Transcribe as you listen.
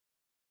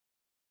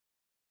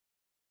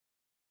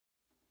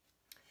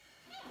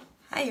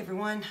Hi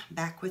everyone,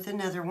 back with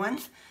another one.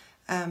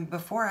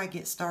 Before I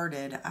get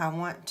started, I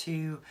want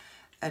to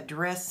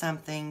address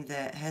something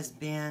that has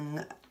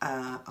been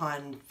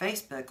on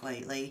Facebook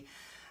lately.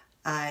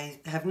 I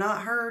have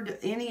not heard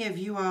any of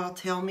you all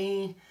tell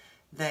me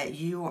that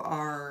you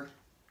are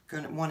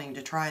wanting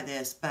to try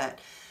this, but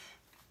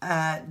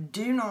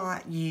do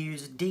not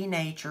use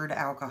denatured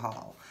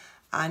alcohol.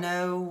 I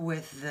know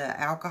with the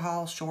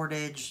alcohol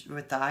shortage,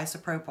 with the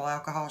isopropyl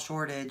alcohol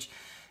shortage,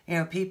 you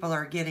know, people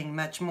are getting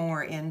much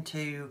more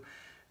into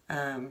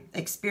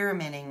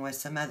experimenting with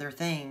some other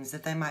things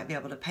that they might be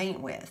able to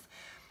paint with.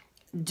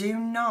 Do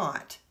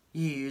not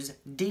use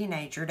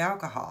denatured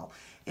alcohol.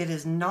 It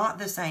is not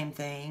the same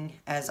thing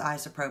as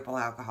isopropyl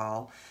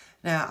alcohol.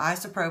 Now,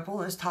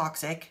 isopropyl is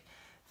toxic,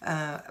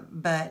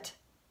 but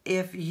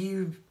if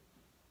you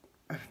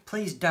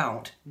please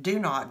do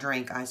not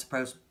drink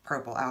isopropyl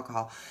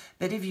alcohol.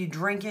 But if you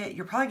drink it,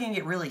 you're probably going to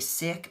get really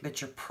sick,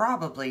 but you're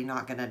probably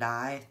not going to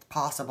die. It's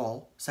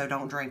possible, so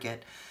don't drink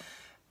it.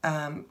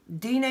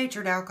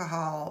 Denatured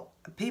alcohol,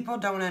 people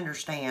don't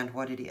understand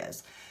what it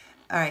is.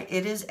 All right,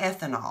 it is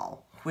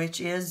ethanol, which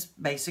is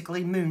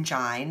basically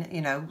moonshine,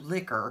 you know,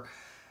 liquor.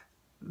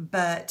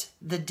 But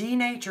the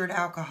denatured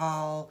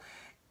alcohol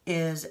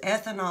is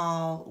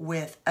ethanol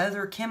with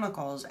other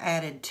chemicals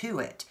added to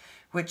it,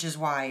 which is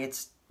why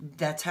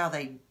that's how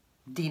they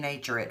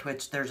denature it,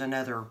 which there's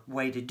another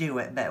way to do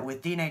it, but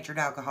with denatured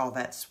alcohol,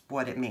 that's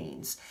what it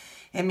means.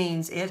 It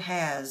means it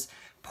has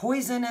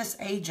poisonous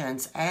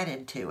agents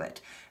added to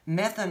it.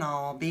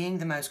 Methanol being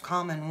the most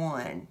common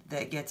one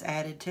that gets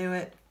added to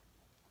it.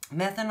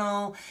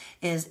 Methanol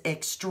is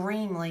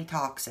extremely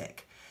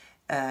toxic.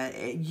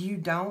 You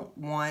don't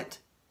want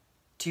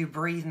to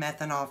breathe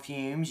methanol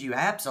fumes. You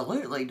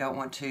absolutely don't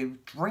want to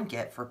drink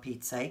it, for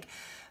Pete's sake.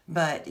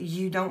 But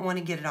you don't want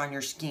to get it on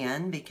your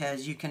skin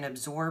because you can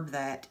absorb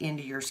that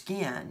into your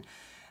skin.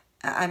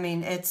 I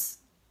mean,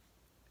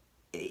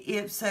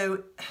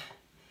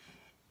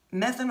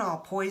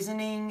 methanol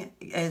poisoning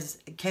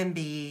can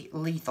be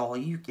lethal.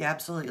 You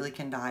absolutely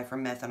can die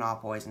from methanol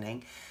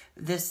poisoning.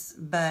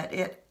 But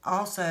it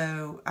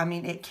also, I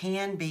mean, it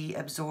can be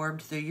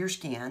absorbed through your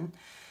skin.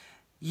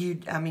 You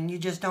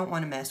just don't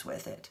want to mess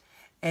with it.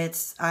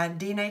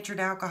 Denatured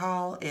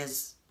alcohol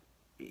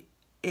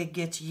it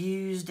gets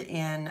used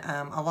in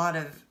a lot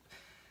of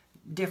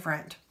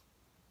different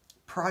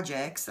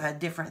projects,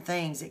 different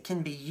things it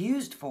can be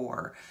used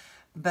for,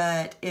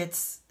 but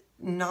it's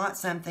not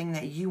something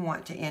that you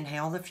want to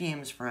inhale the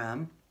fumes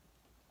from.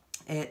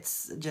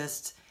 It's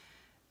just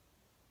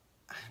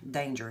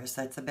dangerous.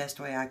 That's the best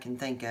way I can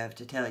think of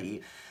to tell you.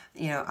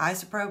 You know,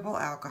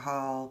 isopropyl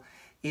alcohol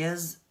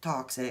is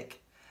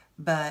toxic,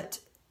 but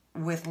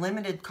with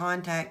limited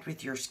contact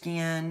with your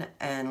skin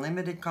and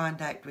limited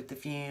contact with the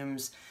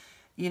fumes,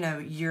 you know,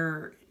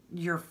 you're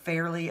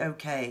fairly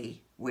okay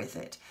with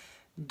it.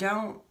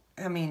 I'm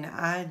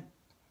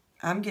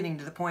getting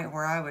to the point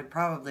where I would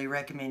probably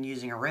recommend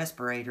using a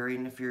respirator,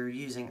 even if you're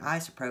using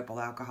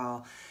isopropyl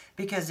alcohol,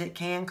 because it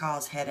can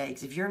cause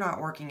headaches. If you're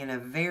not working in a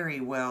very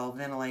well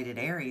ventilated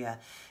area,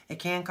 it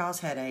can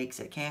cause headaches.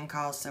 It can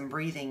cause some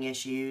breathing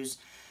issues,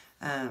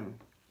 a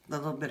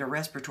little bit of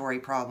respiratory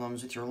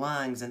problems with your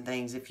lungs and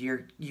things if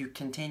you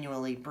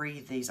continually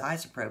breathe these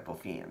isopropyl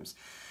fumes.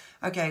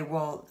 Okay,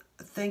 well,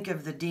 think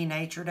of the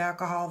denatured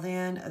alcohol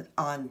then.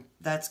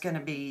 That's going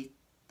to be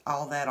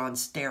all that on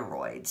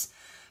steroids.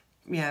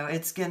 You know,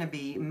 it's going to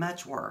be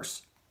much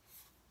worse.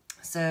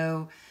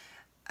 So,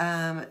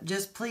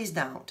 just please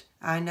don't.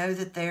 I know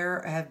that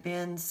there have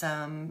been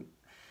some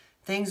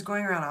things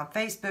going around on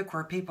Facebook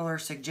where people are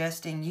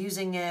suggesting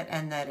using it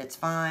and that it's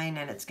fine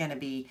and it's going to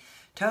be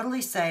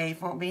totally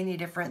safe, won't be any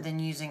different than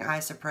using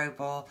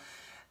isopropyl.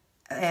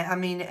 I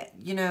mean,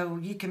 you know,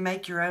 you can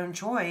make your own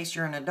choice.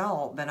 You're an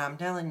adult, but I'm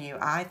telling you,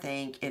 I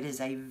think it is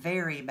a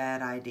very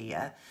bad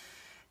idea.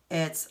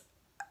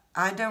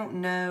 I don't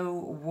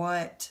know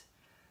what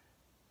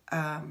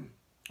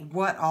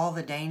all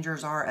the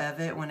dangers are of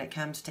it when it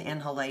comes to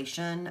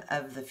inhalation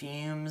of the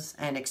fumes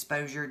and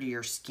exposure to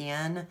your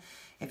skin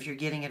if you're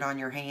getting it on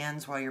your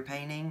hands while you're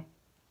painting.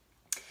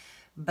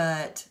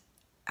 But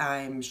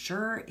I'm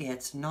sure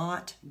it's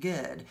not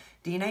good.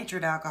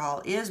 Denatured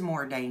alcohol is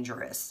more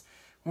dangerous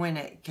when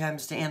it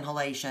comes to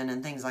inhalation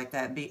and things like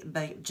that,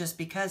 but just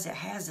because it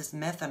has this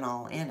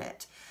methanol in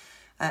it.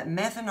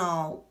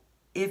 Methanol,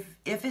 if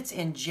it's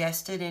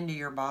ingested into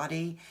your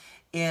body,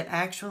 it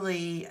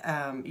actually,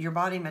 your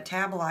body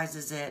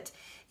metabolizes it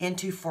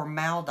into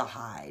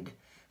formaldehyde,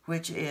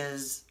 which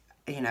is,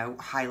 you know,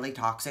 highly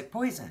toxic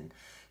poison.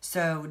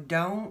 So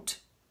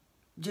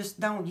just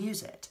don't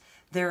use it.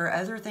 There are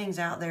other things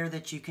out there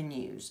that you can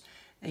use.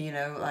 You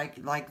know,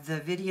 like the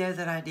video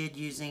that I did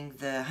using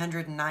the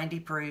 190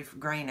 proof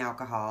grain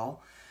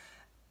alcohol,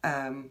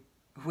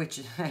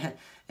 which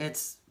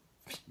it's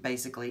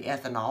basically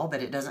ethanol,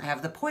 but it doesn't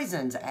have the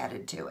poisons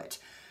added to it.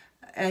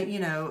 You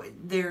know,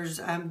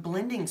 there's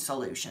blending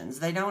solutions.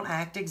 They don't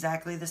act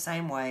exactly the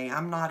same way.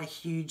 I'm not a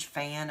huge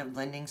fan of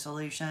blending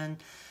solution.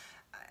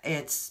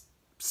 It's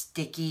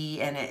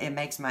sticky and it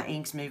makes my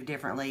inks move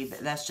differently, but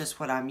that's just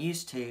what I'm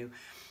used to.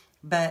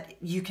 but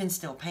you can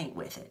still paint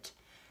with it.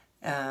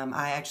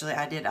 I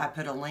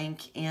put a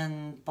link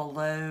in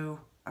below,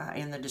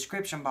 in the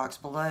description box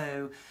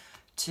below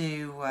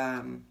to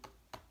I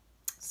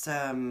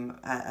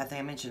think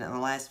I mentioned it in the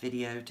last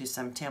video, to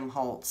some Tim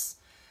Holtz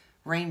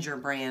Ranger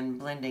brand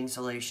blending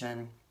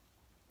solution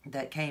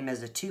that came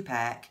as a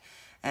 2-pack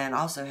and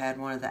also had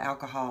one of the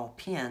alcohol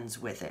pens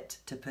with it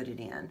to put it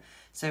in.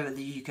 So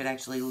that you could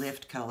actually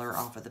lift color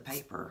off of the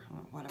paper.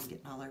 What I'm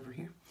getting all over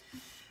here.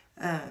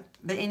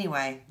 But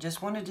anyway,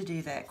 just wanted to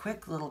do that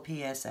quick little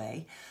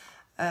PSA.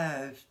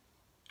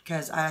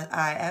 Because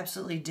I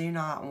absolutely do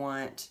not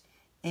want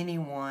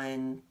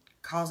anyone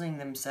causing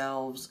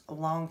themselves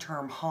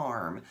long-term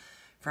harm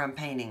from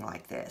painting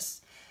like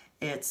this.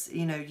 It's,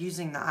 you know,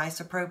 using the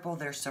isopropyl,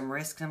 there's some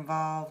risks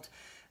involved,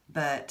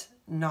 but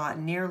not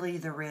nearly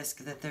the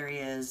risk that there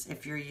is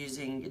if you're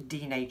using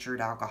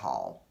denatured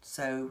alcohol.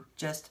 So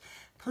just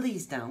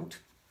please don't.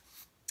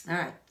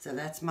 Alright, so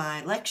that's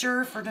my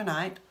lecture for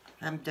tonight.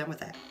 I'm done with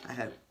that, I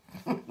hope.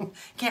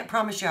 Can't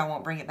promise you I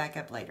won't bring it back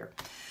up later.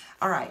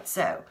 Alright,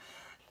 so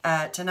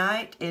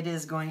tonight it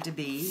is going to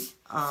be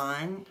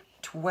on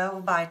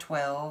 12 by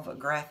 12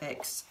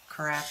 Grafix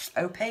Craft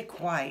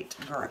Opaque White.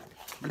 Let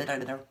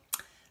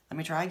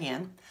me try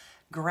again.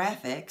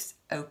 Grafix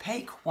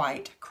Opaque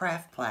White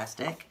Craft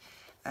Plastic,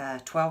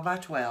 12 by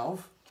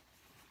 12.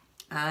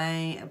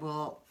 I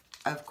will,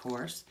 of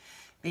course,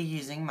 be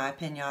using my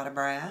Pinata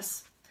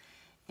Brass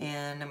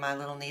in my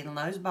little needle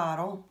nose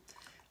bottle.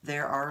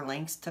 There are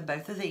links to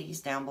both of these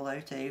down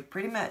below too.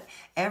 Pretty much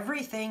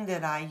everything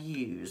that I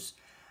use,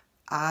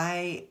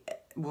 I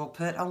will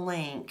put a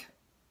link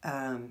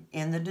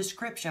in the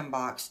description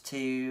box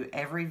to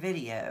every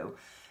video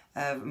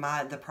of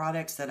the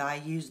products that I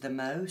use the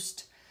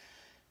most.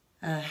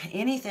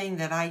 Anything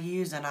that I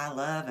use and I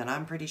love and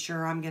I'm pretty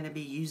sure I'm going to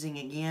be using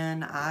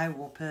again, I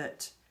will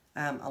put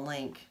a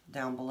link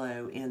down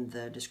below in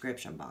the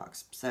description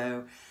box.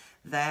 So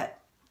that,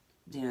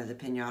 you know, the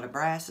Pinata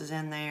Brass is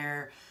in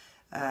there.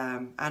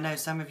 I know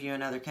some of you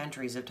in other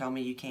countries have told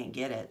me you can't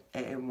get it.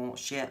 It won't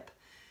ship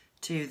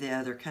to the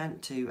other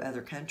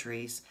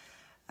countries.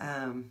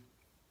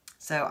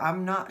 So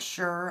I'm not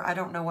sure. I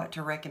don't know what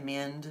to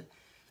recommend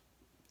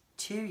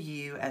to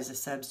you as a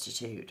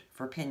substitute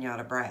for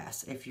Pinata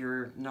Brass if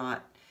you're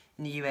not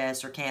in the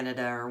US or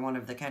Canada or one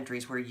of the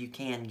countries where you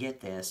can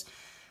get this,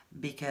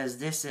 because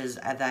this is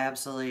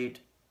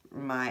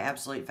my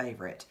absolute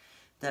favorite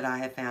that I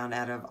have found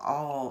out of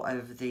all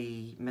of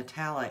the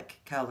metallic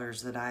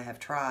colors that I have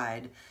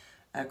tried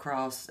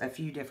across a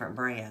few different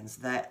brands.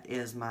 That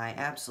is my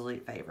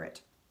absolute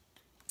favorite.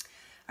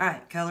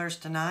 Alright, colors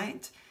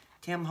tonight.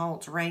 Tim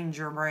Holtz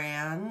Ranger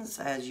brands,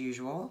 as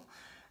usual.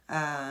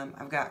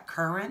 I've got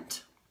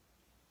Current,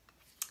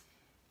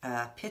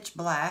 Pitch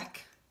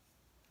Black,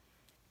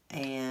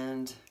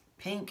 and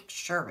Pink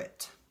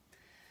Sherbet.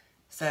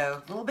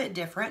 So, a little bit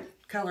different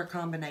color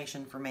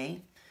combination for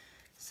me.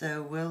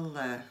 So, we'll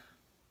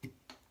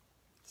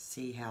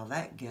see how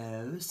that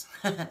goes.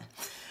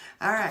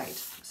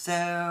 Alright,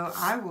 so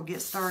I will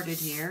get started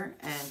here.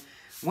 And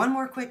one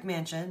more quick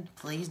mention,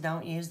 please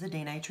don't use the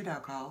denatured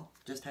alcohol.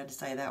 Just had to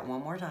say that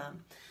one more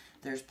time.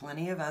 There's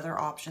plenty of other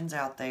options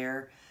out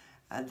there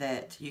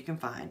that you can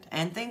find.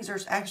 And things are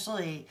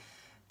actually,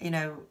 you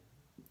know,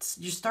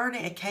 you're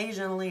starting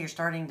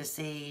to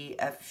see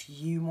a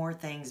few more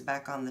things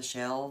back on the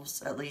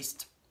shelves, at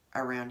least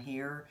around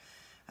here,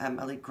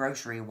 at least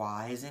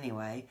grocery-wise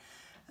anyway.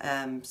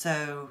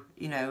 So,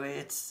 you know,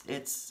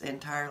 it's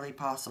entirely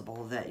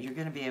possible that you're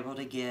going to be able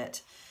to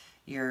get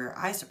your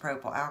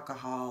isopropyl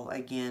alcohol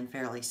again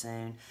fairly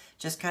soon.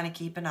 Just kind of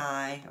keep an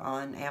eye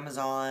on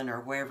Amazon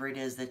or wherever it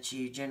is that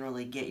you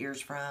generally get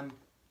yours from.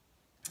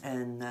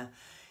 And,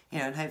 you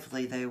know, and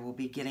hopefully they will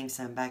be getting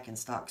some back in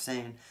stock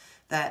soon.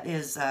 That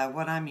is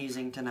what I'm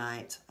using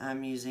tonight.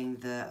 I'm using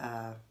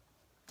the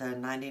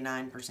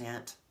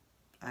 99%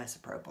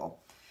 isopropyl.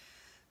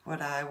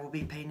 What I will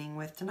be painting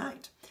with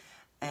tonight.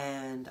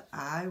 And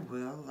I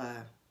will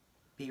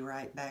be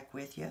right back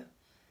with you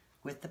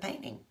with the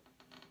painting.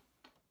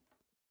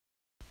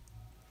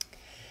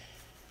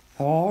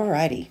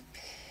 Alrighty.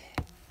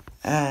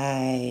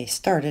 I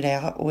started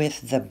out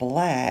with the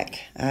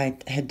black. I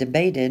had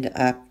debated.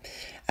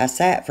 I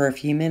sat for a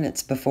few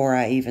minutes before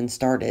I even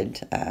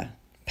started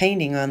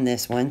painting on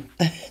this one.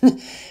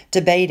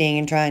 Debating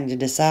and trying to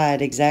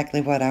decide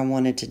exactly what I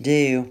wanted to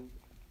do.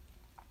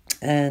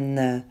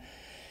 And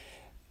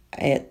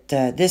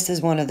this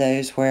is one of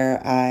those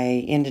where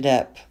I ended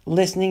up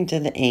listening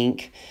to the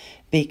ink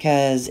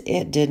because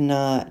it didn't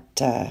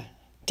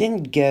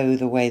go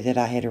the way that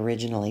I had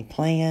originally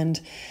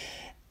planned.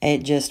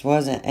 It just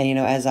wasn't, you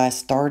know, as I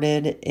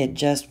started, it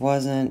just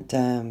wasn't,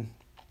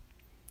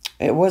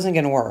 it wasn't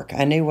going to work.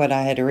 I knew what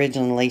I had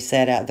originally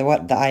set out,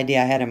 the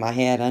idea I had in my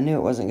head, I knew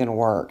it wasn't going to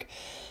work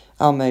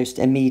almost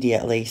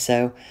immediately.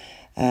 So,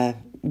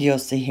 you'll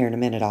see here in a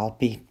minute, I'll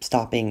be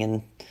stopping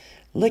and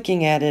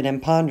looking at it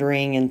and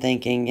pondering and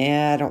thinking,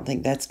 yeah, I don't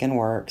think that's going to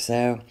work.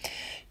 So,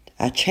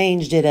 I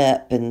changed it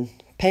up and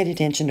paid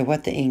attention to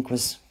what the ink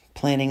was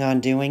planning on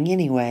doing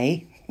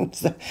anyway.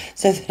 so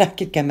that I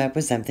could come up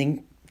with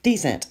something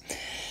decent.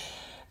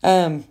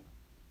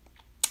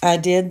 I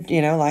did,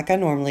 like I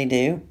normally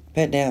do,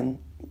 put down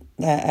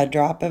a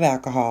drop of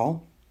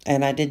alcohol,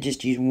 and I did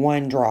just use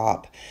one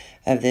drop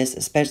of this,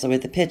 especially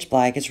with the pitch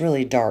black. It's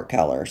really dark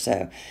color,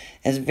 so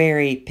it's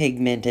very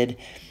pigmented.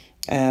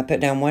 Put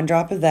down one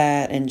drop of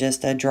that and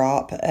just a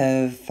drop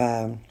of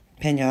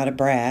pinata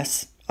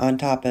brass on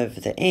top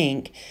of the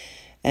ink,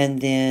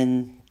 and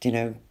then,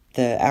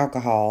 the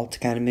alcohol to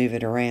kind of move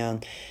it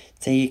around.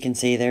 So you can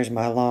see there's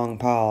my long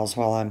pause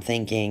while I'm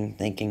thinking,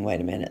 wait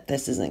a minute,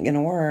 this isn't going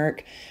to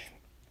work.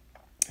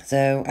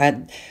 So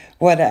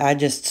I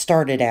just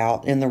started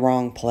out in the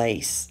wrong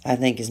place, I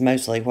think, is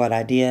mostly what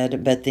I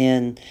did. But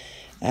then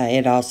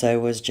it also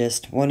was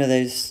just one of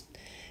those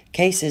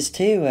cases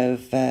too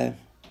of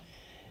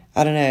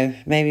I don't know,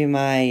 maybe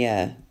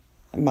my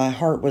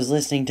heart was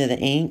listening to the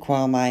ink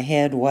while my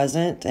head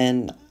wasn't,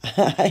 and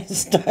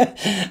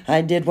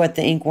I did what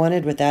the ink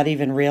wanted without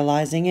even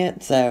realizing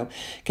it. So,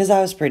 because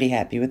I was pretty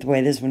happy with the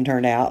way this one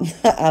turned out.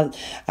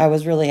 I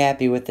was really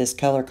happy with this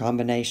color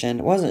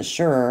combination. Wasn't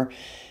sure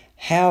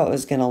how it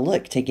was going to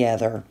look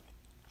together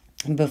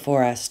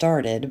before I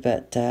started,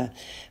 but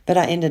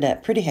I ended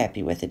up pretty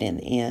happy with it in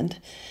the end.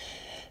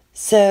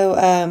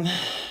 So,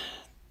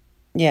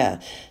 yeah,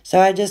 so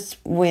I just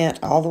went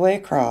all the way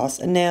across.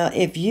 And now,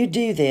 if you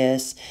do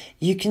this,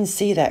 you can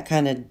see that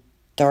kind of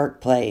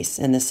dark place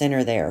in the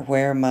center there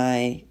where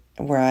I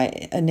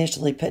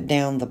initially put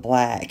down the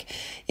black.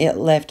 It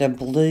left a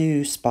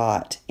blue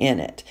spot in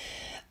it.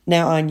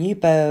 Now on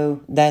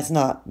Yupo, that's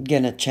not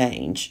going to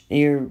change.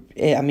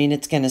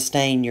 It's going to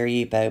stain your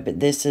Yupo, but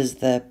this is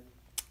the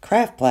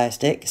craft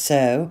plastic,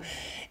 so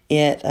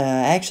it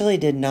actually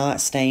did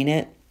not stain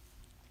it.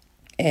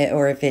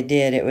 Or if it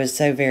did, it was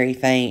so very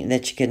faint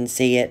that you couldn't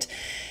see it.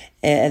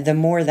 The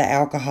more the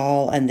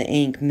alcohol and the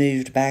ink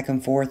moved back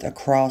and forth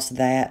across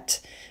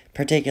that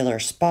particular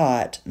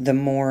spot, the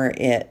more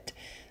it,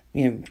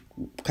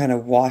 kind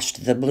of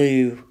washed the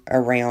blue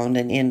around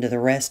and into the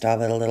rest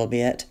of it a little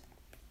bit.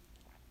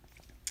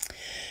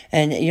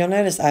 And you'll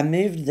notice I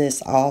moved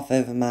this off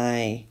of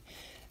my,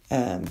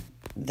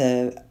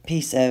 the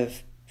piece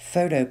of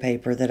photo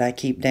paper that I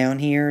keep down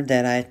here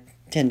that I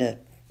tend to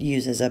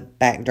use as a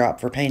backdrop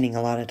for painting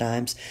a lot of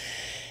times.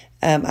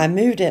 I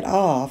moved it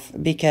off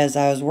because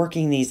I was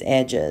working these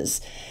edges.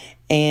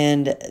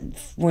 And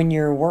when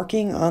you're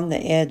working on the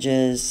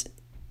edges,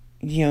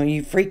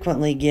 you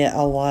frequently get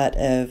a lot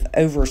of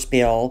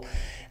overspill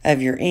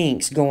of your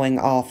inks going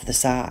off the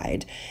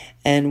side.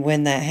 And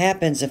when that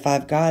happens, if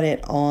I've got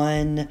it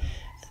on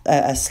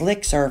a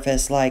slick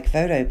surface like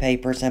photo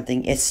paper or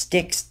something, it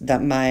sticks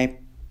my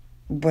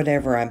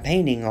whatever I'm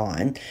painting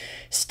on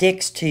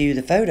sticks to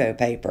the photo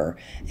paper,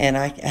 and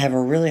I have a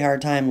really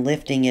hard time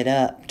lifting it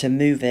up to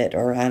move it,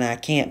 and I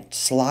can't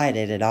slide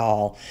it at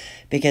all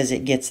because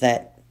it gets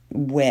that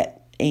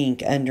wet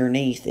ink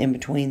underneath in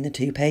between the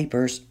two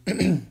papers.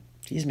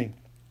 Excuse me.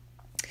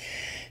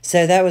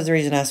 So that was the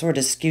reason I sort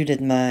of scooted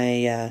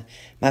my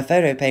my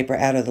photo paper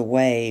out of the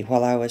way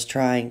while I was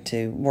trying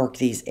to work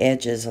these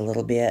edges a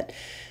little bit.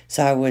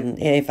 So I wouldn't,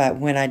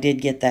 when I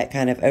did get that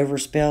kind of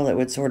overspill, it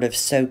would sort of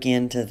soak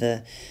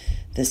into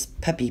this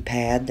puppy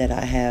pad that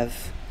I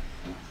have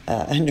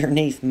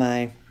underneath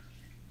my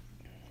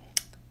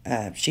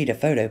sheet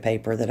of photo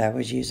paper that I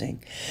was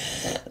using.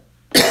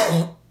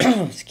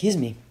 Excuse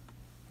me.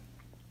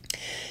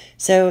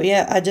 So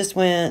yeah, I just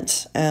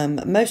went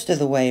most of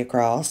the way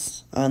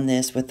across on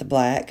this with the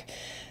black.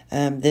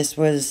 This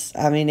was,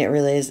 it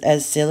really is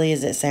as silly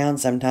as it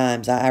sounds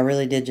sometimes. I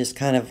really did just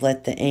kind of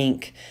let the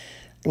ink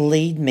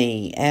lead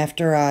me.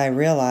 After I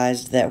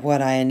realized that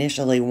what I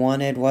initially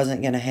wanted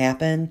wasn't going to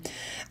happen,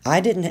 I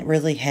didn't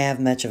really have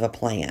much of a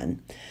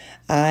plan.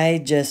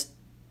 I just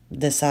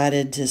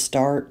decided to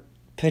start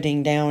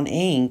putting down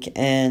ink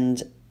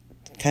and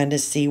kind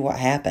of see what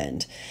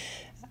happened.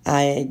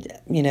 I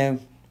don't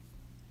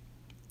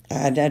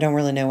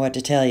really know what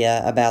to tell you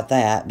about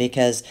that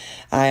because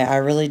I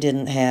really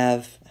didn't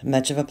have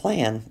much of a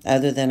plan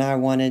other than I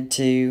wanted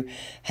to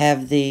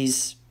have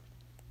these,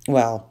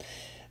 well,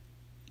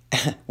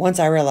 once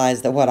I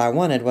realized that what I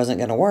wanted wasn't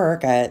going to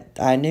work,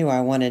 I knew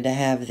I wanted to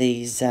have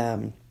these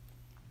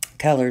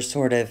colors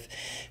sort of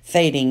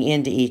fading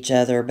into each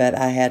other, but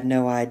I had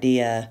no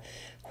idea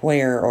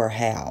where or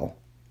how.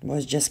 I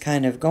was just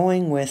kind of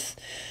going with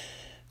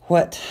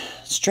what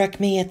struck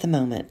me at the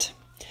moment.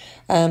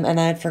 And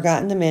I had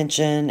forgotten to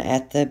mention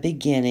at the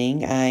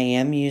beginning, I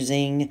am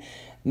using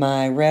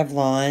my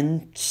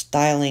Revlon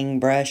styling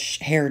brush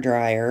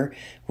hairdryer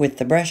with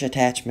the brush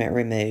attachment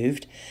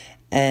removed.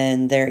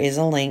 And there is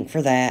a link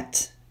for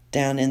that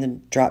down in the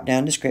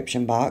drop-down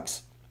description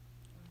box.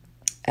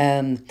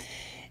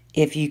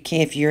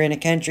 If you're in a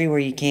country where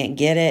you can't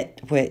get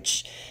it,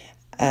 which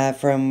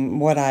from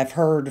what I've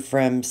heard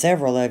from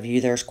several of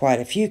you, there's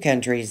quite a few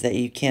countries that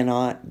you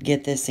cannot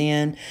get this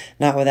in,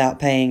 not without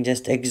paying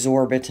just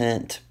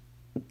exorbitant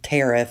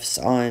tariffs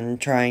on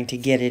trying to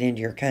get it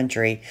into your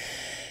country.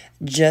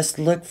 Just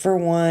look for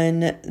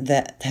one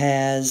that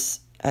has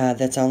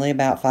that's only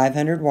about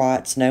 500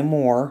 watts, no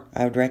more.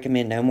 I would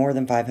recommend no more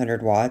than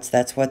 500 watts.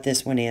 That's what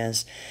this one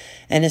is.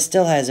 And it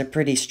still has a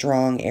pretty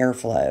strong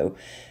airflow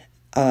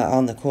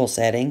on the cool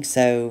setting.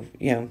 So,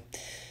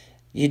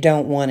 you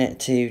don't want it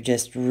to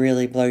just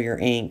really blow your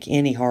ink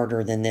any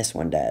harder than this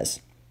one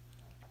does.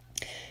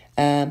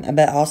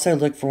 But also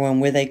look for one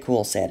with a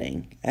cool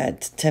setting.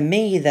 To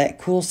me, that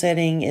cool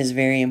setting is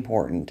very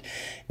important.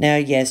 Now,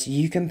 yes,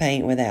 you can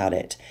paint without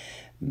it,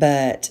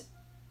 but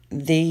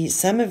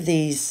some of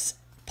these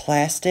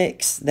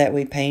plastics that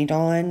we paint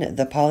on,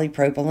 the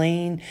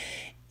polypropylene,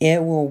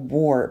 it will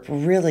warp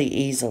really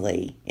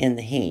easily in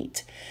the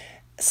heat.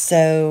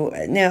 So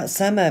now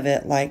some of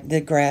it, like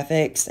the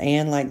Grafix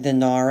and like the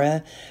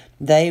Nara,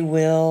 they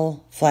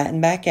will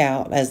flatten back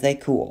out as they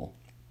cool.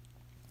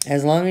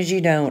 As long as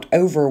you don't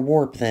over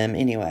warp them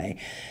anyway.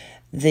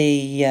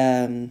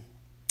 The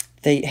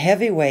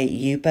heavyweight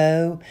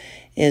Yupo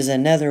is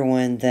another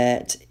one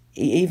that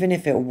even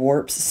if it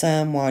warps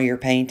some while you're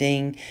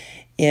painting,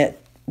 it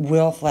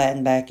will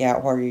flatten back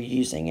out while you're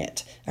using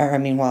it. Or,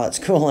 while it's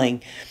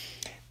cooling.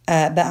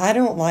 But I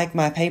don't like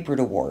my paper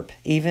to warp,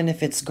 even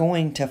if it's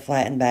going to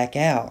flatten back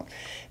out,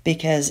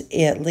 because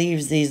it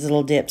leaves these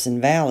little dips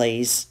and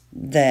valleys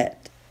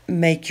that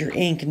make your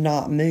ink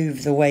not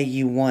move the way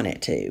you want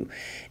it to.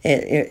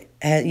 It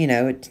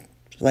it's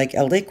like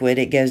a liquid,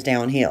 it goes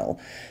downhill.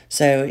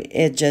 So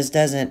it just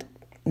doesn't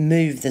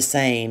move the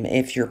same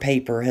if your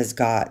paper has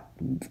got,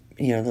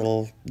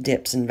 little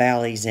dips and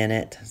valleys in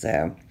it.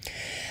 So,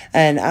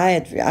 and I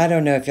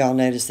don't know if y'all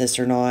noticed this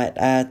or not.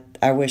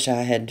 I wish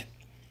I had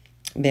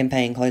been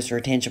paying closer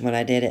attention when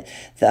I did it.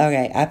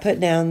 Okay,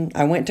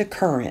 I went to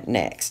currant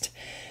next.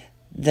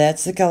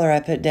 That's the color I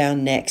put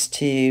down next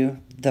to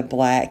the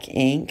black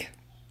ink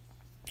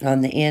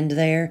on the end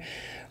there.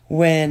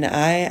 When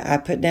I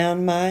put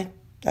down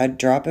a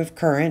drop of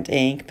currant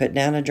ink, put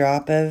down a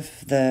drop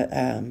of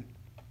the,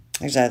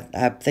 actually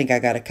I think I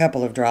got a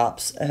couple of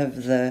drops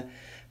of the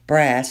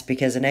brass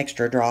because an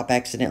extra drop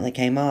accidentally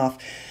came off.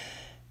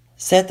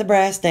 Set the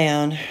brass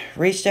down,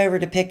 reached over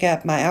to pick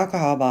up my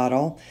alcohol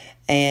bottle,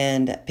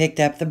 and picked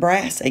up the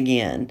brass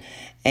again.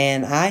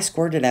 And I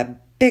squirted a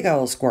big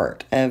old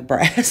squirt of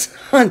brass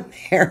on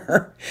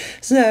there.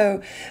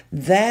 So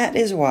that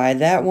is why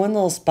that one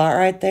little spot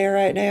right there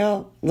right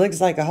now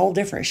looks like a whole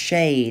different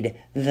shade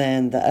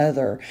than the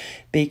other,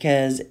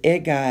 because it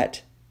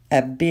got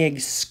a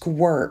big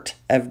squirt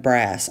of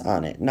brass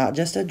on it. Not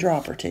just a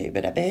drop or two,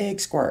 but a big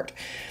squirt.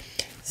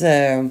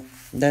 So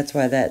that's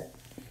why that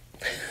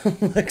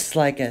looks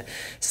like a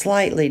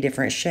slightly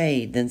different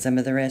shade than some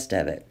of the rest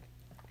of it.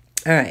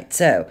 All right,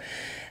 so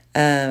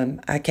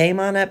I came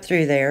on up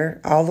through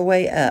there, all the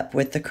way up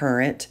with the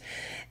currant,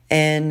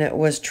 and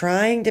was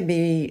trying to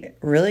be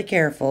really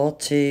careful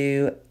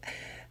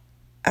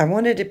I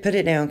wanted to put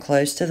it down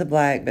close to the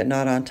black, but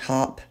not on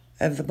top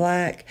of the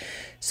black,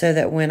 so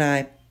that when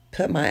I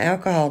put my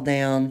alcohol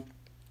down,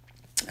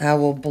 I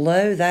will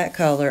blow that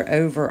color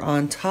over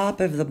on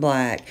top of the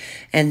black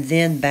and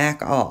then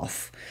back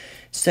off,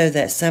 so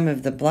that some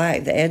of the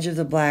black, the edge of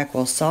the black,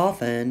 will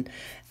soften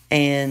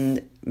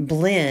and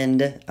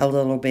blend a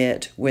little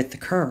bit with the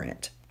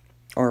currant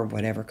or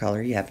whatever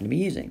color you happen to be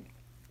using.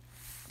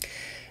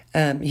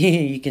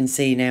 You can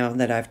see now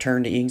that I've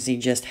turned it, you can see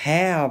just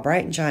how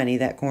bright and shiny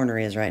that corner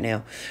is right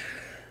now.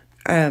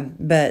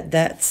 But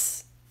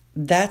that's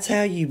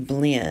how you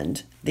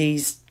blend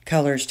these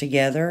colors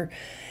together,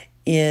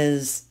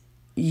 is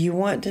you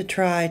want to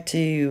try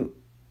to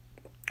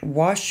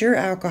wash your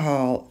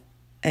alcohol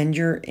and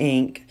your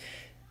ink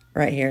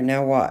right here.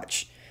 Now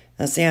watch.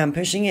 Now see, I'm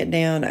pushing it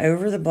down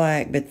over the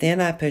black, but then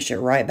I push it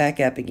right back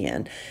up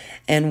again.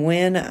 And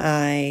when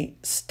I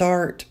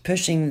start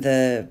pushing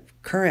the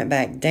currant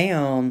back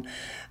down,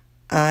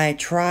 I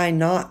try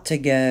not to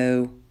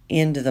go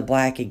into the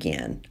black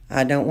again.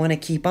 I don't want to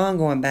keep on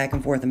going back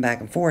and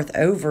forth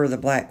over the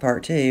black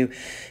part too,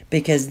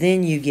 because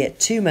then you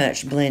get too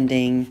much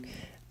blending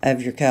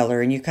of your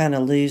color and you kind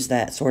of lose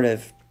that sort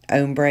of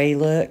ombre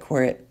look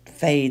where it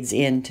fades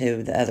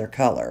into the other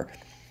color.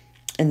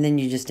 And then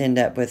you just end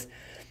up with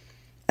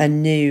a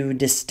new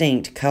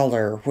distinct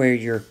color where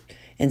you're,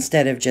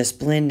 instead of just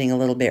blending a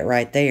little bit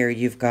right there,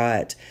 you've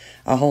got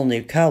a whole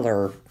new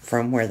color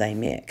from where they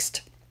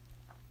mixed.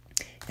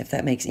 If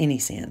that makes any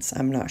sense.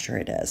 I'm not sure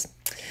it does.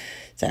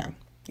 So,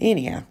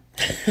 anyhow.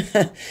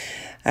 All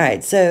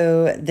right,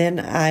 so then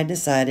I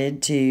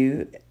decided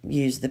to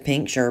use the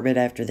pink sherbet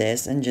after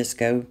this and just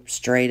go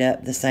straight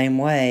up the same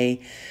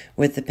way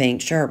with the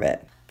pink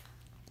sherbet.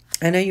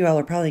 I know you all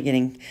are probably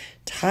getting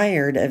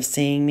tired of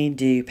seeing me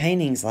do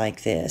paintings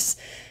like this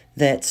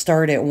that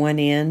start at one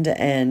end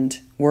and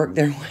work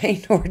their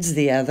way towards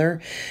the other,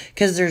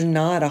 because there's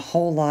not a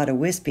whole lot of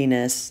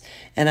wispiness,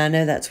 and I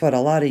know that's what a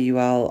lot of you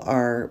all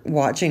are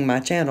watching my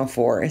channel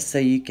for, so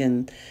you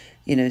can,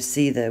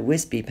 see the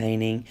wispy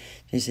painting.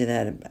 You see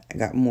that I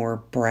got more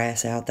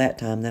brass out that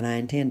time than I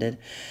intended,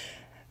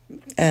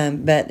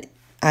 but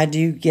I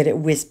do get it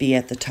wispy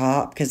at the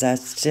top, because I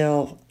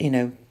still,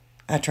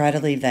 I try to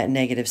leave that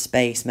negative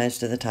space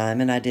most of the time,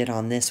 and I did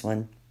on this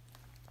one.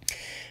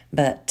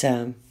 But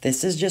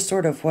this is just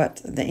sort of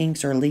what the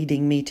inks are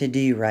leading me to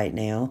do right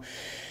now.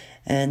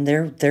 And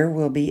there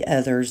will be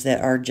others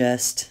that are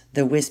just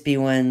the wispy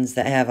ones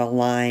that have a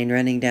line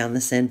running down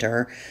the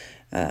center,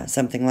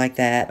 something like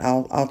that.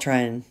 I'll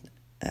try and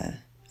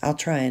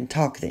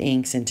talk the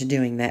inks into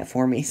doing that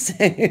for me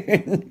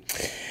soon.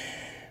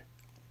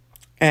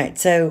 All right,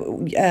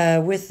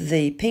 so with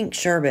the pink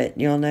sherbet,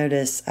 you'll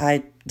notice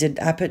I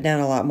put down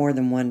a lot more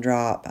than one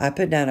drop. I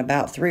put down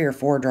about 3 or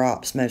 4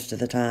 drops most of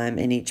the time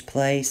in each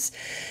place.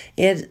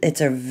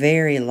 It's a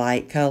very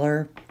light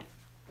color,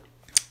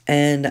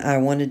 and I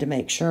wanted to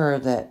make sure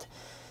that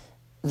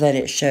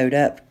it showed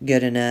up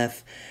good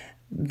enough.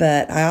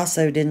 But I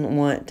also didn't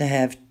want to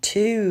have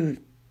too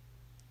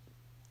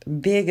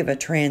big of a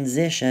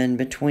transition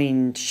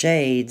between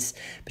shades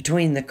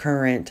between the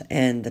currant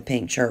and the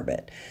pink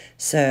sherbet.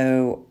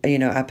 So,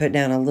 I put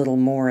down a little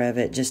more of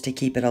it just to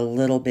keep it a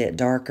little bit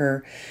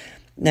darker.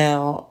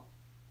 Now,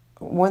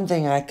 one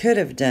thing I could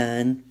have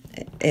done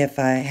if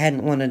I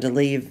hadn't wanted to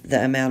leave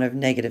the amount of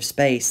negative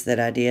space that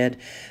I did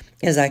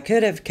is I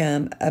could have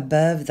come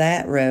above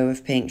that row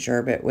of pink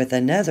sherbet with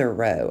another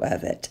row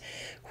of it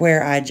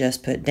where I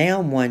just put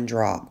down 1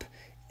 drop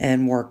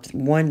and worked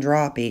 1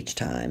 drop each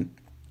time.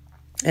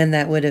 And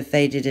that would have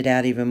faded it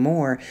out even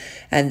more.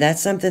 And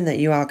that's something that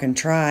you all can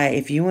try.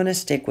 If you want to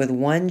stick with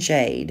 1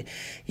 shade,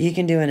 you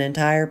can do an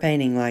entire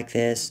painting like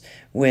this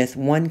with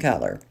 1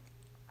 color.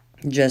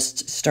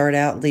 Just start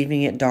out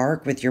leaving it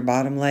dark with your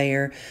bottom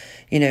layer.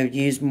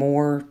 Use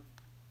more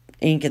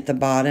ink at the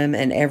bottom,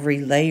 and every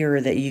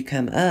layer that you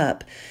come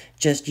up,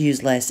 just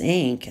use less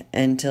ink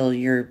until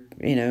you're,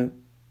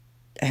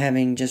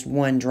 having just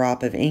 1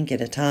 drop of ink at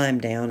a time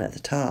down at the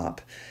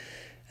top.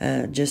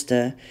 Just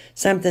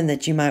something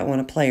that you might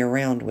want to play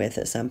around with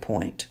at some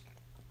point.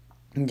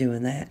 I'm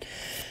doing that.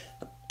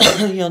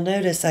 You'll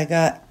notice I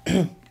got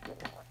a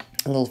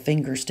little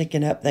finger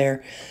sticking up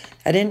there.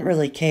 I didn't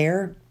really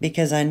care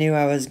because I knew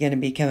I was going to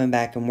be coming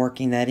back and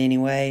working that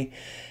anyway.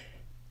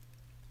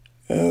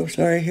 Oh,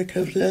 sorry, here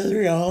comes the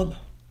other yawn.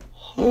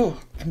 Oh,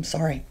 I'm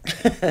sorry.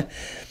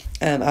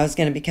 I was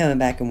going to be coming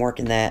back and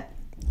working that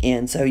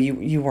in, so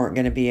you weren't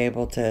going to be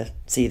able to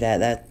see that.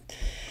 That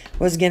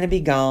was going to be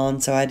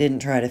gone, so I didn't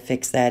try to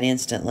fix that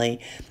instantly.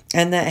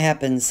 And that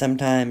happens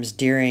sometimes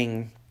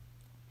during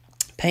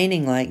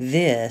painting like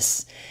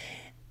this.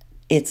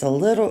 It's a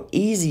little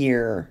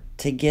easier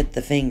to get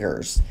the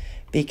fingers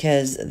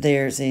because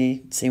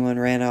see one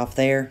ran off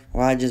there.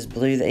 Well, I just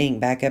blew the ink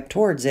back up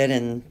towards it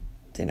and,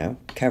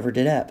 covered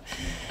it up.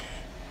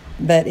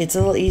 But it's a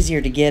little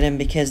easier to get them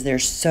because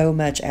there's so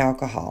much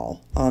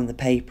alcohol on the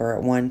paper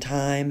at one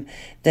time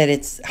that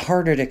it's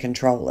harder to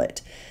control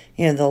it.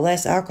 The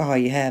less alcohol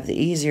you have, the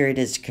easier it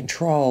is to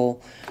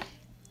control,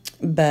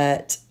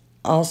 but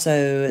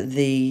also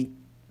the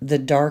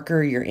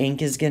darker your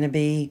ink is going to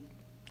be,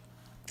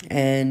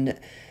 and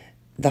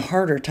the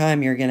harder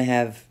time you're going to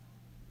have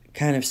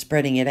kind of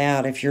spreading it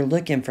out. If you're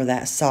looking for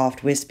that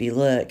soft, wispy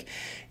look,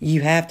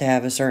 you have to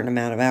have a certain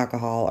amount of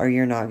alcohol or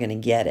you're not going to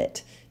get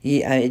it.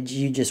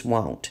 You just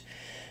won't.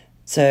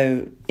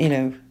 So,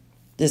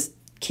 just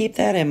keep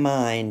that in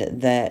mind,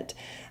 that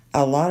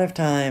a lot of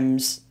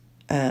times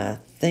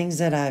things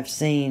that I've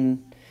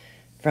seen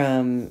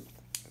from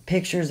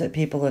pictures that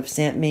people have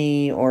sent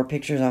me or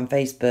pictures on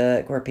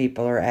Facebook where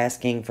people are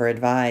asking for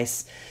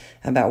advice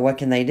about what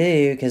can they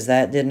do because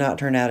that did not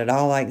turn out at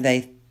all like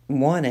they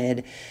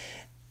wanted.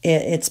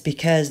 It's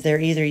because they're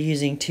either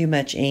using too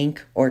much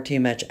ink or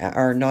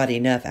not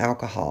enough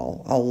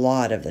alcohol a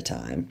lot of the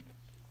time.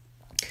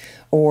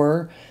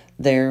 Or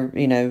they're,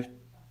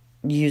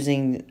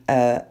 using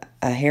a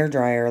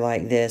hairdryer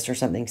like this or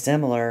something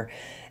similar,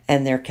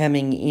 and they're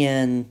coming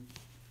in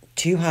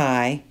too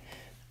high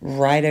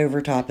right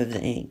over top of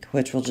the ink,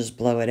 which will just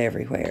blow it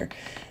everywhere.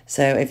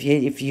 So if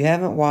you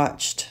haven't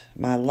watched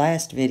my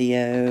last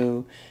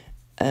video,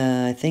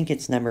 I think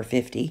it's number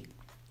 50.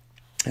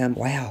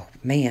 Wow,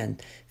 man,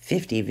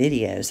 50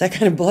 videos. That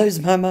kind of blows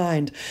my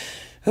mind.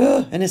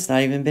 Oh, and it's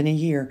not even been a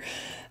year.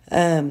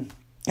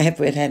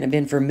 If it hadn't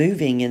been for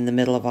moving in the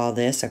middle of all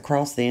this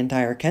across the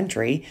entire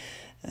country,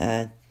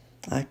 I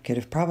could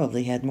have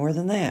probably had more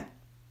than that.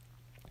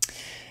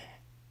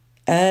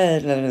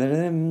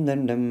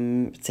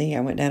 See, I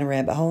went down a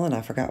rabbit hole and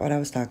I forgot what I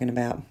was talking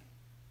about.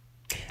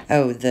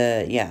 Oh,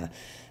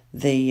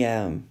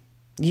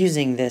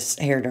 using this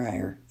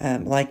hairdryer.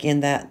 Like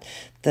in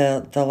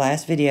the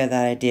last video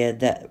that I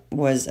did that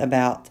was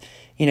about,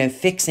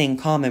 fixing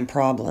common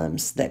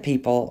problems that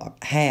people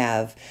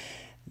have.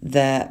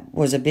 That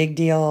was a big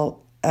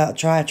deal. I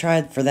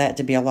tried for that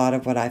to be a lot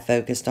of what I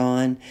focused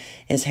on,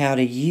 is how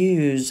to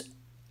use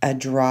a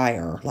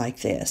dryer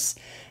like this.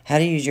 How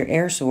to use your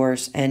air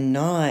source and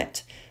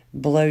not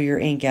blow your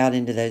ink out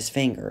into those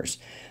fingers.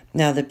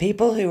 Now, the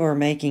people who are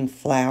making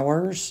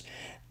flowers,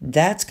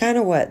 that's kind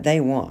of what they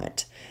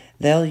want.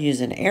 They'll use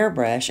an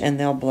airbrush and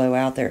they'll blow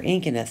out their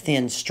ink in a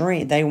thin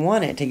stream. They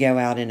want it to go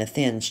out in a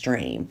thin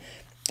stream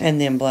and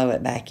then blow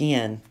it back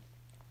in.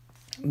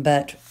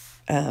 But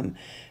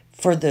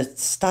for the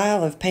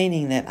style of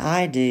painting that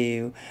I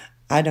do,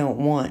 I don't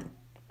want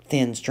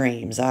thin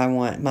streams. I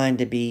want mine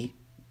to be,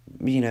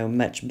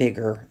 much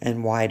bigger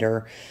and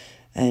wider,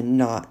 and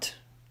not,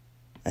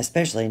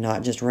 especially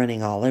not just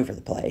running all over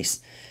the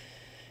place.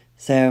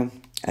 So,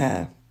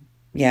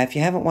 yeah, if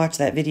you haven't watched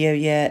that video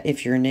yet,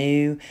 if you're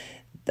new,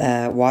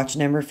 watch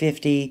number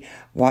 50,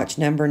 watch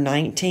number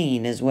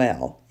 19 as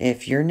well.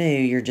 If you're new,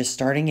 you're just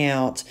starting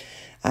out,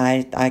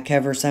 I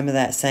cover some of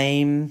that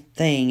same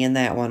thing in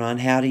that one on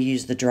how to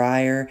use the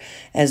dryer,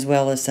 as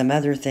well as some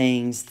other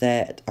things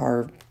that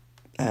are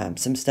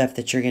some stuff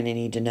that you're going to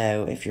need to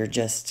know if you're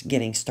just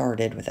getting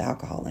started with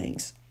alcohol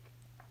inks.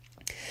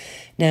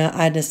 Now,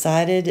 I'd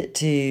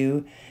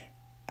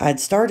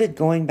started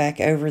going back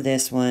over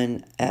this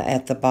one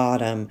at the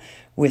bottom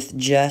with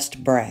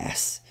just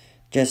brass.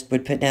 Just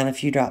would put down a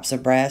few drops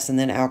of brass and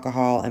then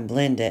alcohol and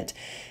blend it,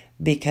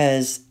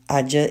 because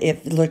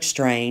it looked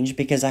strange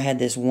because I had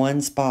this one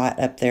spot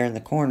up there in the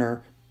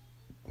corner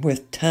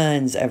with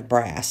tons of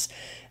brass,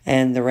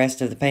 and the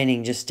rest of the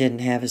painting just didn't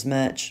have as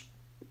much.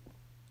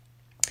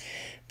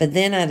 But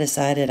then I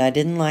decided I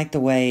didn't like the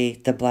way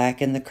the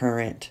black and the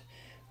currant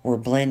were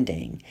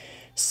blending.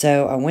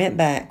 So I went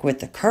back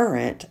with the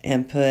currant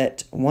and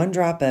put 1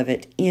 drop of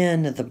it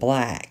in the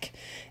black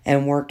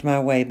and worked my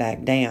way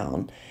back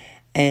down,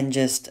 and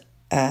just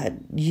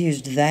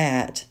used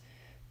that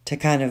to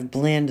kind of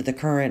blend the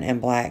currant and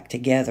black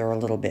together a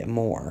little bit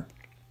more.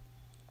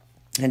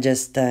 And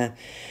just,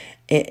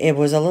 it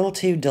was a little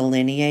too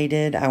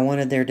delineated. I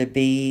wanted there to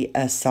be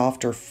a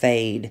softer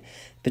fade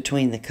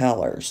between the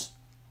colors.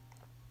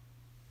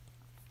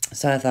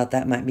 So I thought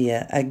that might be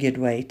a good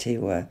way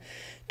to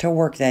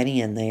work that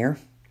in there.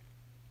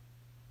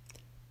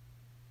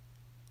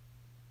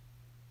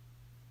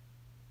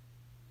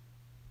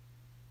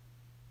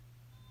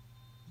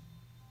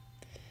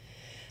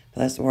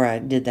 That's where I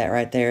did that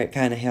right there. It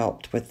kind of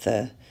helped with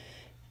the,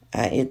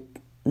 it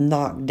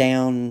knocked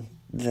down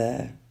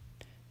the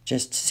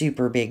just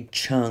super big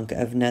chunk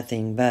of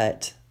nothing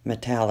but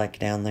metallic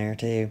down there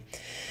too.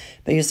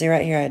 But you see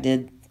right here, I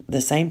did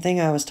the same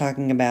thing I was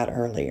talking about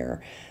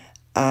earlier.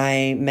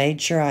 I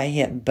made sure I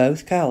hit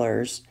both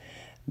colors,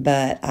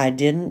 but I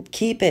didn't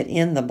keep it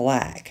in the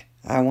black.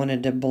 I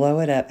wanted to blow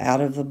it up out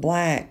of the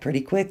black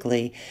pretty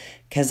quickly,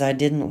 because I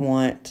didn't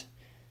want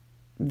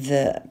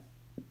the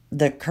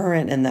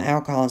currant and the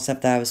alcohol and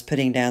stuff that I was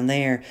putting down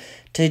there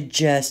to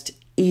just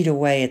eat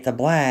away at the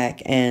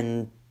black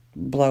and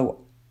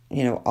blow,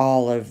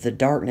 all of the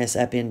darkness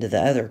up into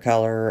the other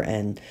color,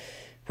 and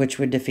which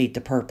would defeat the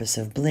purpose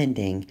of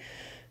blending.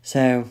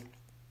 So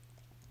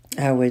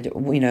I would,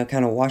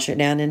 kind of wash it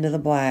down into the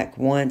black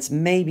once,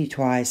 maybe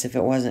twice if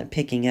it wasn't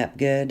picking up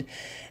good,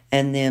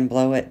 and then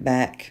blow it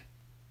back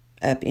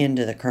up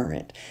into the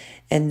currant.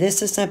 And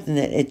this is something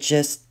that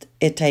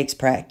it takes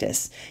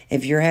practice.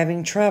 If you're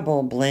having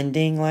trouble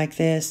blending like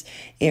this,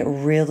 it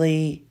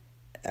really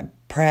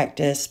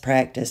practice.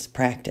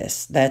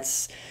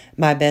 That's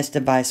my best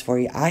advice for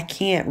you. I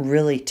can't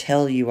really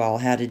tell you all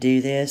how to do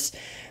this.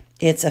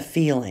 It's a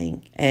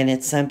feeling, and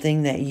it's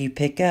something that you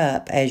pick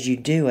up as you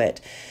do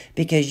it,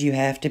 because you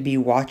have to be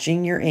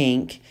watching your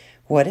ink,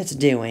 what it's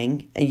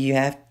doing, and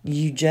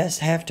you just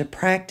have to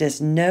practice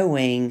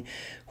knowing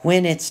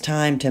when it's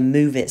time to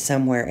move it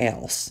somewhere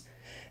else.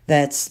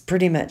 That's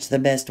pretty much the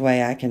best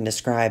way I can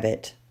describe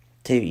it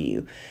to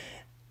you.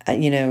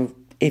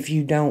 If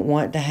you don't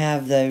want to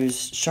have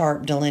those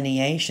sharp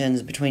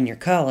delineations between your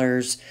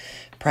colors,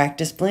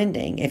 practice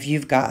blending. If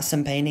you've got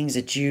some paintings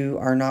that you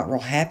are not real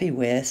happy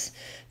with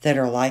that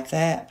are like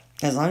that,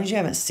 as long as you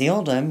haven't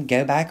sealed them,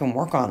 go back and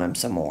work on them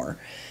some more.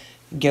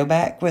 Go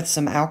back with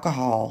some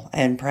alcohol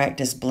and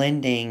practice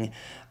blending,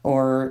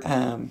 or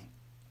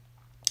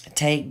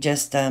take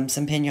just some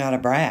pinata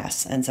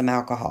brass and some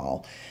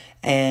alcohol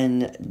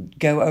and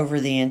go over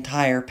the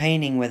entire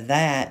painting with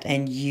that,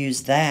 and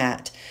use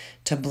that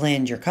to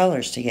blend your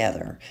colors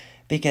together,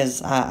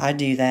 because I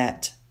do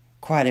that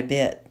quite a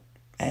bit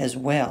as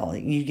well.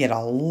 You get a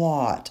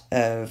lot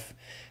of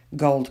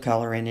gold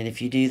color in it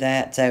if you do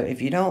that. So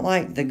if you don't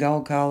like the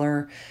gold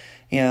color,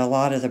 a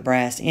lot of the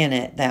brass in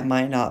it, that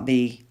might not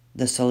be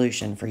the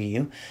solution for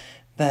you.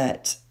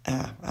 But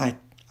I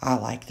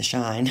like the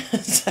shine,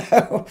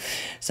 so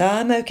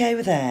I'm okay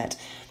with that.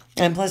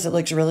 And plus, it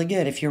looks really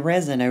good if you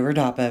resin over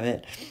top of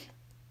it.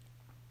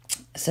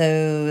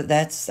 So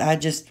I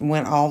just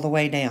went all the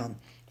way down,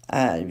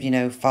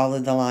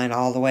 followed the line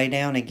all the way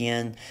down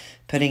again,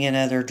 putting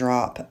another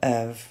drop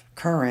of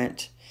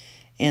currant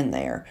in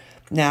there.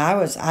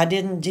 Now, I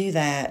didn't do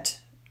that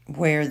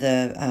where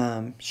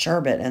the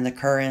sherbet and the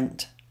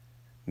currant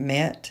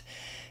met,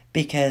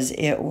 because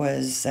it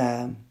was,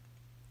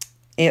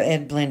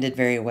 it blended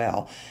very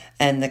well.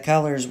 And the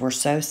colors were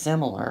so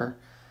similar.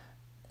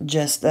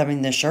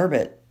 The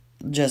sherbet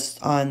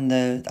just on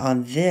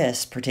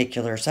this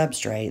particular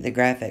substrate, the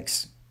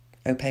Grafix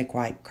opaque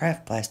white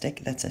craft plastic,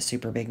 that's a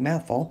super big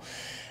mouthful,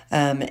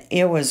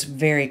 it was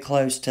very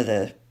close to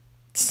the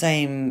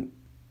same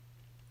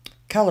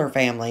color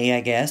family,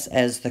 I guess,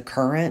 as the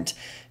currant,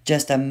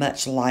 just a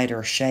much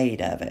lighter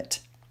shade of it.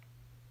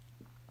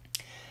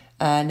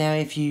 Now,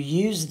 if you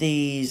use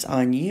these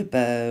on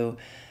Yupo,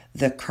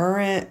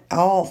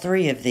 All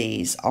three of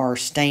these are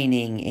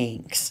staining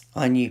inks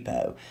on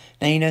Yupo.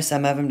 Now, you know,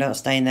 some of them don't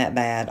stain that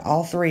bad.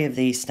 All three of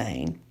these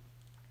stain.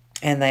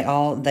 And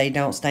they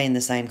don't stain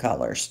the same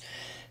colors.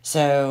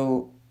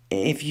 So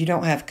if you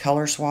don't have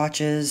color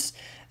swatches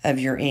of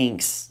your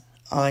inks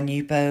on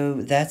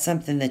Yupo, that's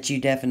something that you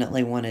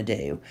definitely want to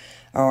do.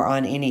 Or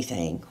on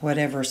anything.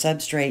 Whatever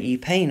substrate you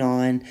paint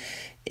on,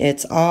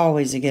 it's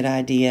always a good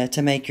idea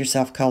to make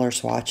yourself color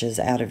swatches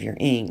out of your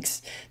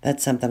inks.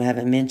 That's something I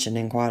haven't mentioned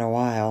in quite a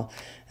while.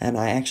 And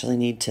I actually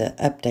need to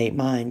update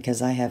mine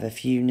because I have a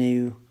few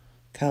new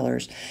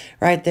colors.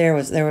 Right there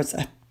was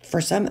for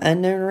some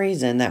unknown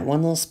reason, that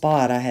one little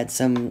spot, I had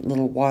some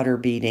little water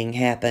beading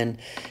happen,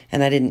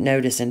 and I didn't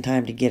notice in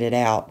time to get it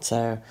out.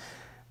 So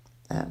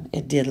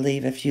it did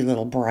leave a few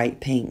little bright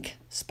pink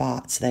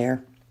spots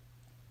there.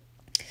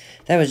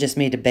 That was just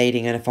me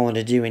debating on if I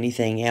wanted to do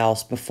anything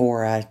else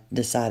before I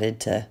decided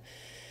to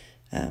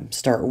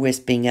start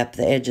wisping up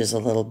the edges a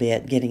little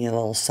bit, getting it a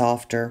little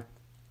softer.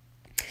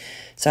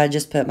 So I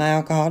just put my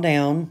alcohol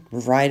down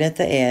right at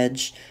the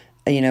edge.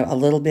 You know, a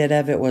little bit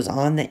of it was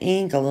on the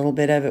ink, a little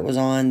bit of it was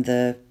on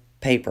the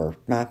paper,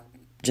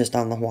 just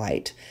on the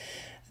white.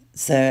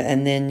 So,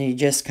 and then you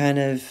just kind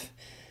of,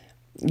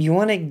 you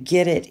want to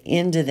get it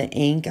into the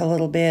ink a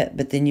little bit,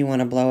 but then you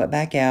want to blow it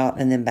back out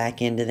and then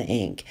back into the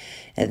ink.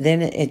 And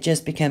then it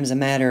just becomes a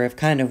matter of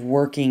kind of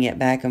working it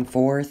back and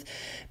forth.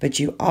 But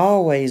you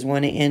always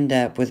want to end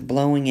up with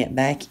blowing it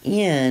back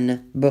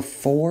in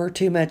before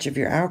too much of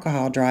your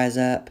alcohol dries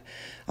up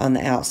on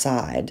the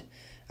outside,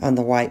 on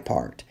the white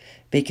part.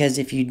 Because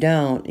if you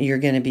don't, you're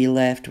going to be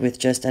left with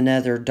just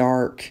another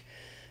dark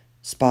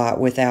spot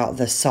without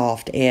the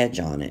soft edge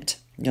on it.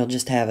 You'll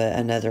just have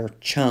another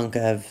chunk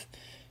of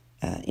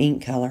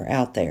ink color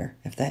out there.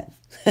 If that,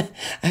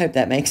 I hope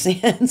that makes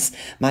sense.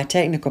 My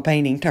technical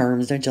painting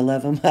terms, don't you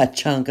love them? A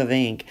chunk of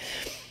ink.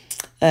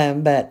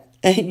 But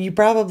you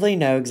probably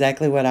know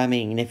exactly what I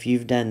mean if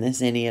you've done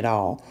this any at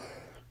all.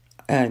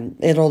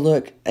 It'll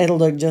look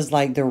just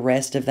like the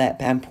rest of that.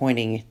 I'm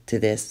pointing to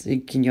this.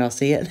 Can y'all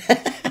see it?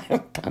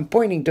 I'm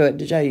pointing to it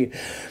to show you.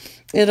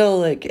 It'll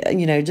look,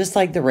 you know, just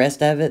like the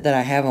rest of it that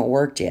I haven't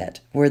worked yet,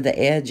 where the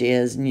edge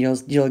is, and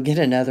you'll get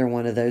another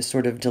one of those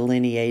sort of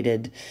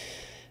delineated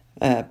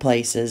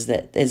places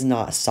that is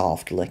not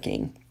soft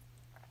looking.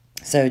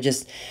 So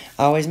just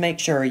always make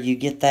sure you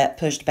get that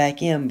pushed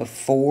back in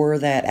before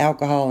that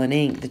alcohol and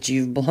ink that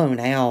you've blown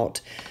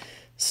out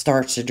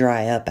starts to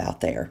dry up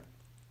out there.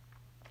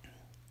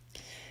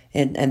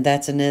 And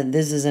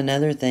this is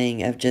another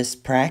thing of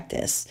just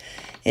practice.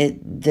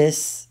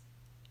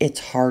 It's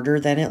harder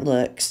than it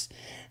looks.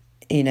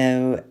 You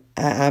know,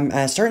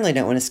 I certainly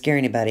don't want to scare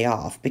anybody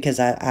off, because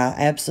I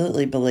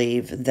absolutely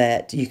believe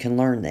that you can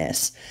learn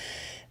this.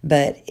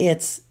 But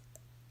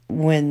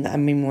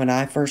when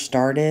I first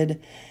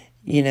started,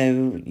 you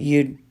know,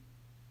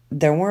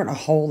 there weren't a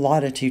whole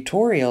lot of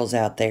tutorials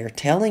out there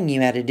telling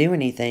you how to do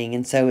anything.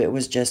 And so it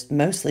was just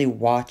mostly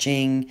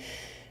watching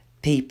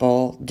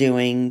people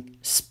doing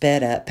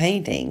sped up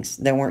paintings.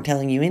 They weren't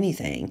telling you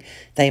anything.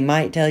 They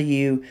might tell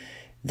you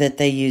that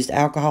they used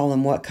alcohol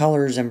and what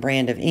colors and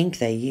brand of ink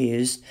they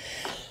used.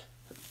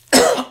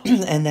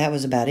 And that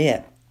was about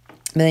it.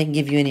 But they didn't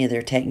give you any of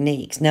their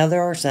techniques. Now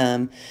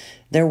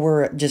there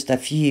were just a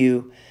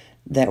few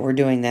that were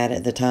doing that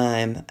at the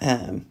time.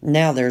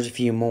 Now there's a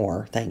few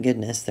more, thank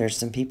goodness. There's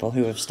some people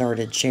who have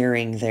started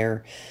sharing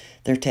their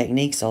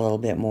techniques a little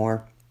bit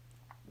more.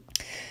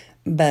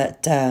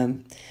 But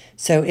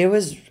so it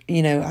was,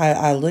 you know,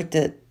 I looked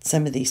at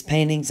some of these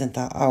paintings and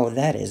thought, oh,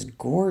 that is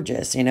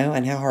gorgeous, you know,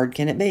 and how hard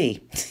can it be?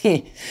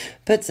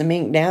 Put some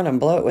ink down and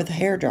blow it with a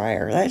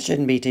hairdryer. That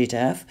shouldn't be too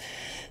tough.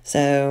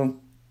 So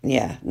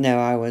yeah, no,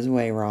 I was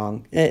way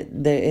wrong.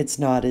 It's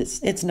not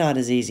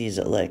as easy as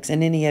it looks.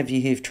 And any of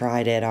you who've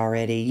tried it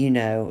already, you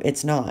know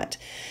it's not.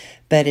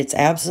 But it's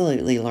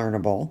absolutely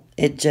learnable.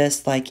 It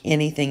just like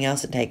anything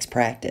else, it takes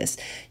practice.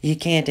 You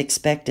can't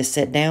expect to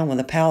sit down with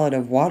a palette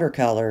of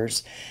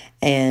watercolors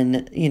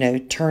and, you know,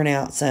 turn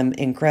out some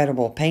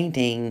incredible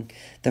painting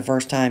the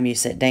first time you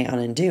sit down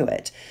and do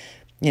it.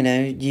 You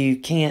know, you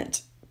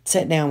can't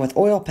sit down with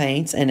oil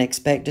paints and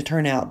expect to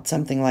turn out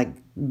something like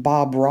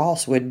Bob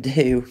Ross would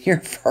do your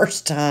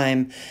first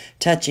time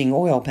touching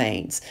oil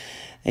paints.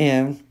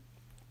 You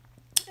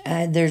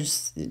know,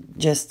 there's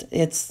just,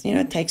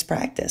 it takes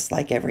practice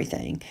like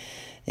everything.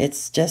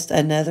 It's just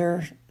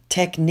another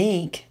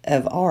technique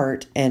of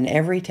art, and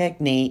every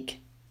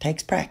technique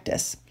takes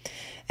practice.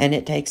 And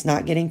it takes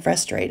not getting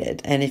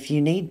frustrated. And if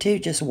you need to,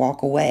 just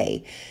walk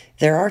away.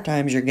 There are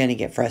times you're going to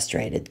get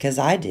frustrated, because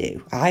I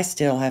do. I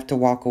still have to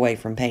walk away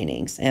from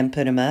paintings and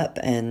put them up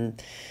and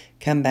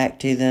come back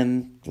to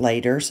them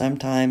later,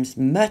 sometimes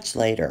much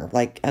later,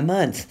 like a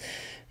month.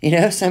 You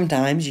know,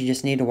 sometimes you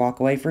just need to walk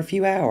away for a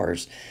few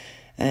hours.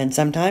 And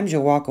sometimes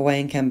you'll walk away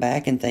and come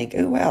back and think,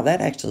 oh, wow, that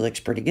actually looks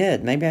pretty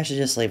good. Maybe I should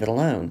just leave it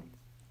alone.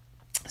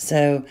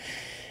 So,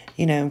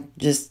 you know,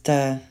 just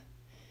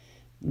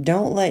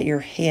don't let your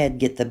head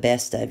get the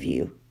best of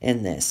you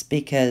in this,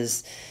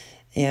 because,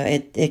 you know,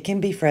 it can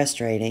be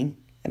frustrating.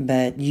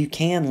 but you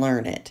can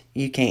learn it.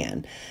 You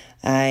can.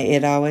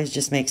 It always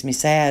just makes me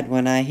sad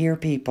when I hear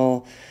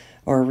people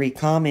or read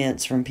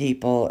comments from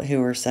people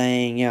who are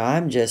saying, you know,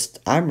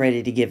 I'm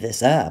ready to give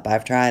this up.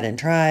 I've tried and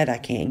tried. I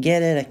can't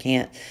get it. I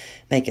can't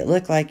make it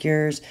look like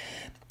yours.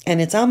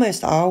 And it's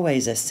almost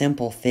always a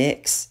simple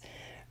fix.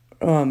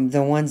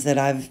 The ones that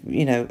I've,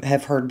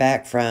 have heard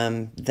back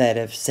from that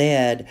have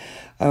said,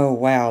 oh,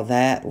 wow,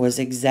 that was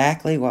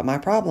exactly what my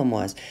problem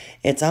was.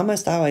 It's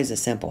almost always a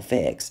simple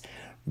fix,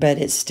 but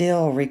it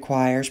still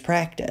requires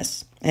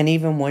practice. And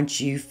even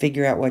once you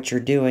figure out what you're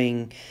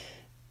doing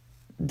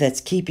that's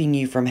keeping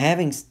you from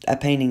having a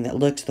painting that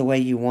looks the way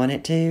you want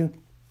it to,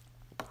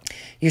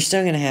 you're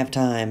still going to have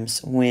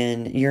times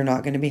when you're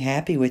not going to be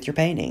happy with your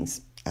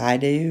paintings. I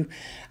do.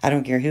 I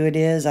don't care who it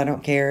is. I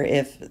don't care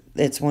if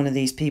it's one of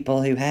these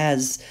people who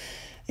has,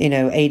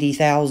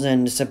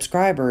 80,000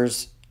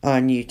 subscribers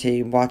on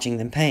YouTube watching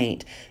them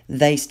paint.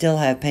 They still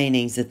have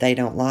paintings that they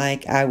don't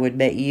like. I would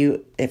bet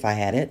you, if I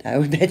had it, I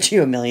would bet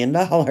you $1 million,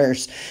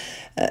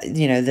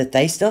 that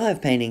they still have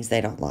paintings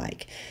they don't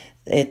like.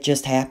 It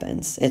just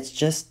happens. It's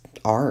just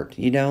art.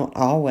 You don't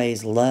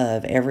always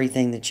love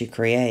everything that you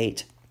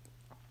create,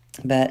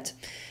 but,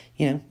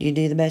 you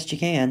do the best you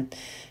can.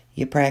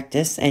 You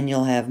practice and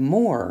you'll have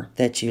more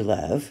that you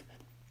love.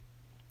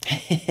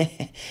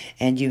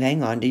 And you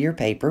hang on to your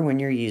paper when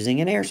you're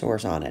using an air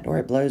source on it or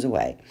it blows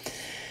away.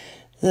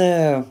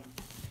 So,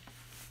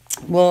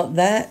 well,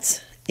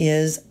 that's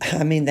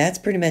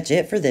pretty much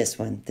it for this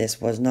one.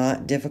 This was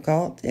not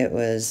difficult. It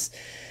was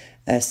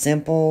a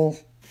simple,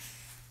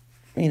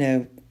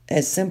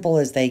 as simple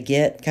as they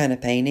get kind of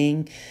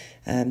painting.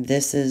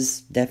 This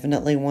is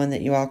definitely one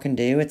that you all can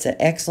do. It's an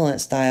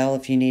excellent style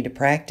if you need to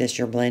practice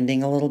your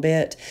blending a little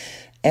bit.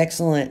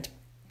 Excellent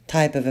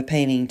type of a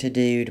painting to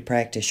do to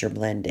practice your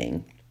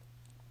blending.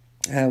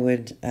 I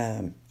would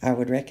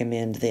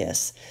recommend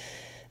this,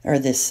 or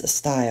this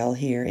style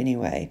here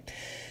anyway.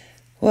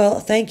 Well,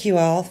 thank you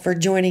all for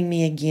joining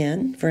me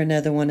again for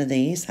another one of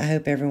these. I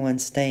hope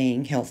everyone's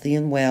staying healthy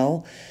and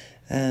well.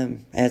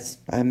 As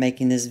I'm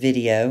making this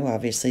video,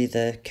 obviously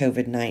the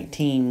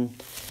COVID-19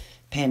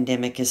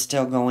 pandemic is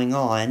still going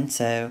on,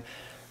 so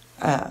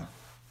I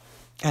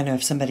know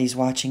if somebody's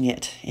watching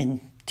it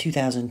in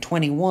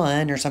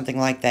 2021 or something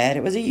like that,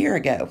 it was a year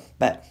ago,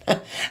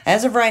 but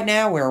as of right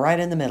now, we're right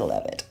in the middle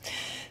of it.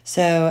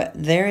 So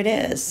there it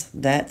is.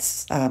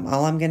 That's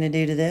all I'm going to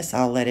do to this.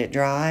 I'll let it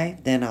dry,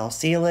 then I'll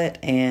seal it,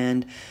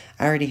 and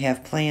I already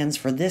have plans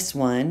for this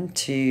one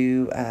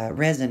to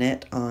resin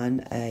it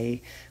on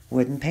a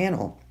wooden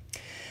panel.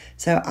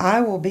 So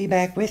I will be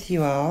back with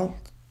you all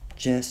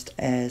just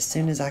as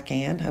soon as I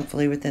can,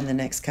 hopefully within the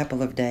next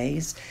couple of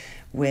days,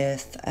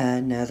 with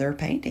another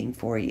painting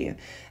for you.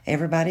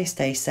 Everybody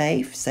stay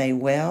safe, stay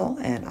well,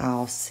 and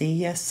I'll see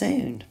you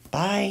soon.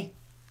 Bye.